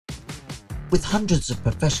With hundreds of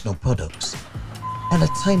professional products and a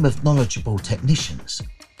team of knowledgeable technicians.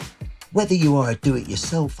 Whether you are a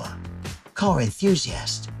do-it-yourselfer, car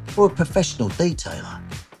enthusiast, or a professional detailer,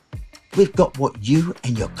 we've got what you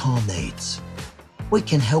and your car needs. We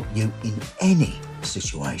can help you in any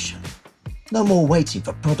situation. No more waiting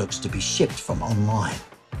for products to be shipped from online,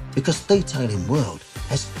 because Detailing World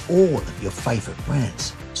has all of your favourite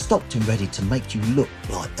brands stocked and ready to make you look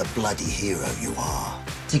like the bloody hero you are.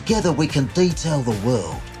 Together we can detail the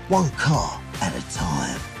world, one car at a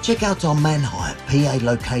time. Check out our Manheim, PA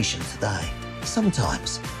location today.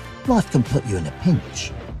 Sometimes life can put you in a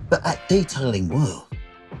pinch, but at Detailing World,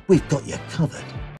 we've got you covered.